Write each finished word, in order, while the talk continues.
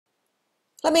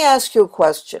Let me ask you a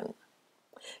question.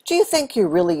 Do you think you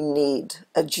really need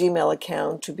a Gmail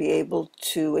account to be able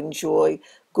to enjoy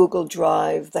Google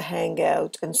Drive, the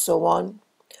Hangout, and so on?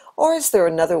 Or is there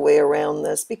another way around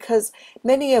this? Because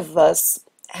many of us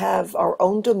have our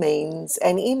own domains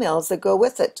and emails that go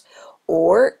with it.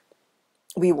 Or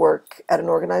we work at an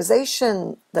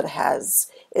organization that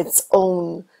has its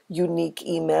own unique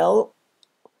email,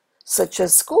 such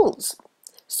as schools.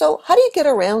 So, how do you get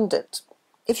around it?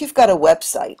 If you've got a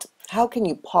website, how can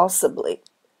you possibly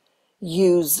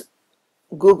use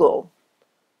Google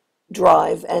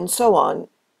Drive and so on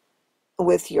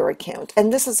with your account?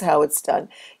 And this is how it's done.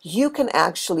 You can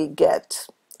actually get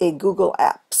a Google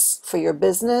Apps for your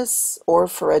business or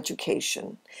for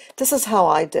education. This is how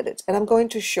I did it, and I'm going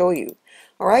to show you.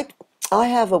 All right. I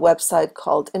have a website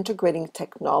called Integrating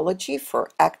Technology for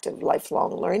Active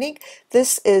Lifelong Learning.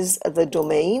 This is the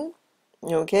domain,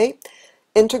 okay?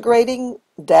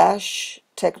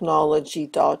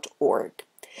 Integrating-technology.org.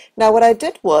 Now, what I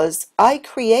did was I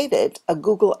created a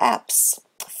Google Apps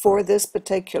for this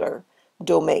particular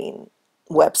domain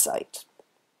website.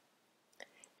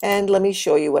 And let me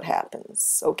show you what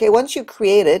happens. Okay, once you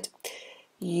create it,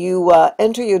 you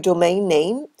enter your domain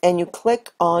name and you click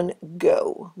on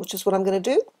Go, which is what I'm going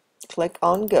to do. Click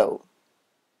on Go.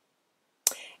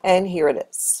 And here it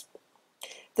is.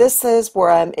 This is where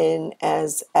I'm in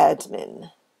as admin.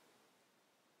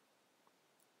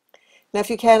 Now, if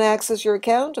you can't access your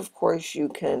account, of course, you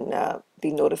can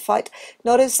be notified.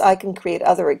 Notice I can create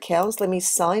other accounts. Let me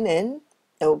sign in.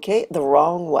 Okay, the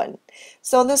wrong one.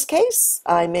 So in this case,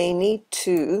 I may need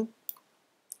to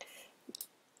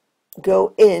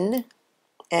go in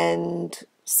and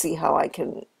see how I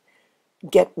can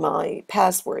get my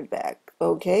password back.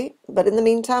 Okay, but in the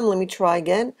meantime, let me try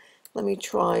again. Let me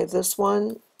try this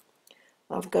one.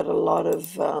 I've got a lot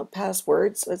of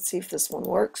passwords. Let's see if this one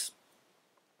works.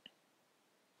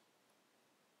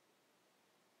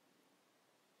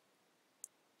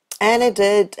 And it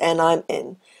did, and I'm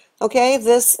in. Okay,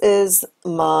 this is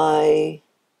my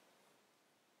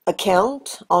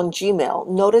account on Gmail.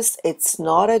 Notice it's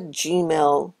not a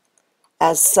Gmail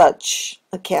as such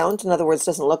account. In other words, it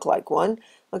doesn't look like one.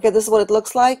 Okay, this is what it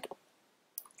looks like.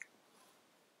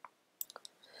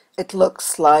 It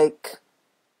looks like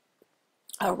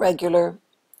a regular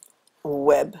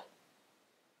web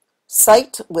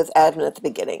site with admin at the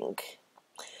beginning.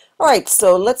 All right,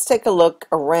 so let's take a look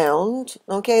around.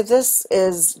 Okay, this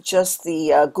is just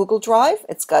the Google Drive.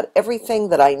 It's got everything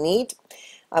that I need.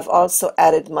 I've also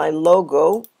added my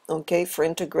logo, okay, for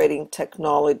integrating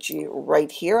technology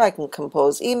right here. I can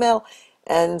compose email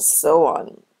and so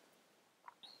on.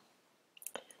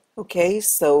 Okay,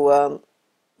 so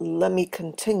let me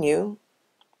continue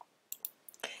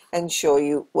and show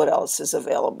you what else is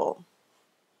available.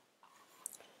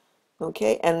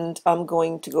 Okay, and I'm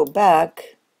going to go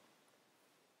back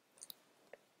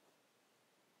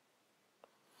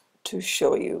to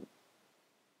show you.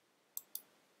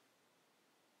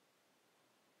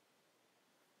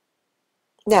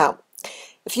 Now,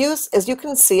 as you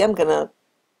can see, I'm going to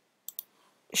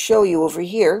show you over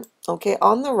here. Okay,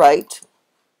 on the right,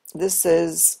 this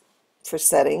is for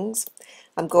settings.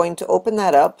 I'm going to open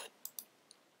that up,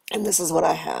 and this is what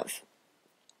I have.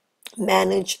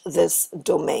 Manage this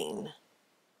domain.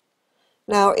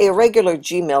 Now, a regular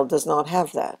Gmail does not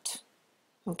have that.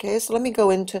 Okay, so let me go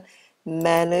into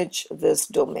manage this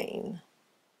domain.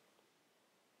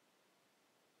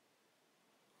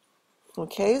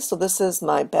 Okay, so this is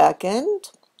my back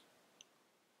end.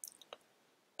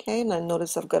 Okay, and I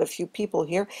notice I've got a few people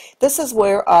here. This is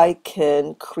where I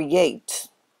can create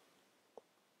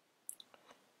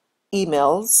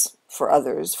emails for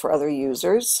others, for other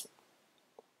users,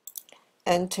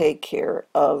 and take care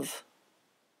of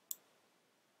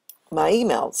my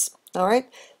emails. All right,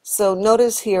 so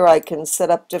notice here I can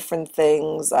set up different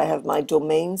things. I have my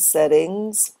domain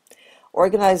settings,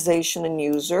 organization and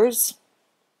users,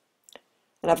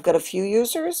 and I've got a few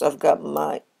users. I've got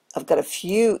a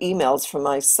few emails for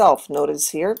myself. Notice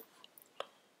here.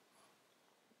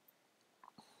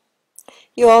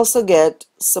 You also get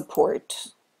support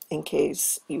in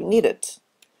case you need it.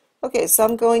 Okay, so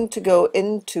I'm going to go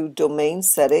into domain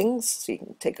settings so you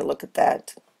can take a look at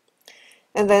that.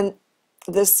 And then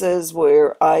this is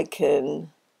where I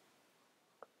can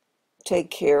take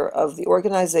care of the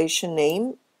organization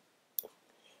name.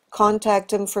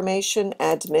 Contact information,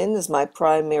 admin is my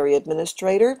primary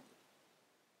administrator.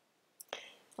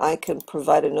 I can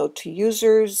provide a note to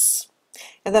users,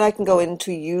 and then I can go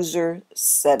into user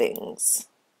settings.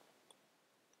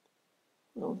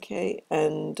 Okay,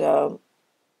 and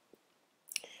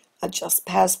adjust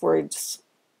passwords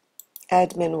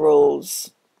admin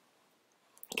roles.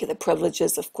 Okay, the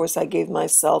privileges, of course, I gave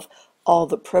myself all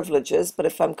the privileges, but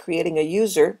if I'm creating a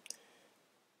user,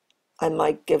 I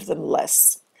might give them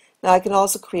less. Now I can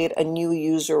also create a new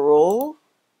user role.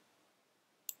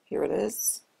 Here it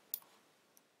is.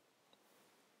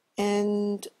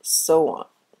 And so on.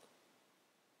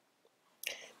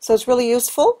 So it's really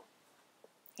useful.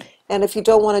 And if you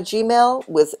don't want a Gmail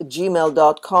with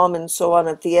gmail.com and so on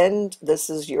at the end, this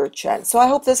is your chance. So I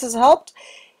hope this has helped.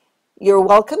 You're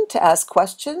welcome to ask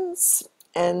questions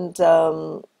and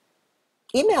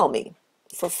email me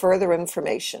for further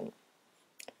information.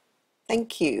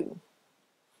 Thank you.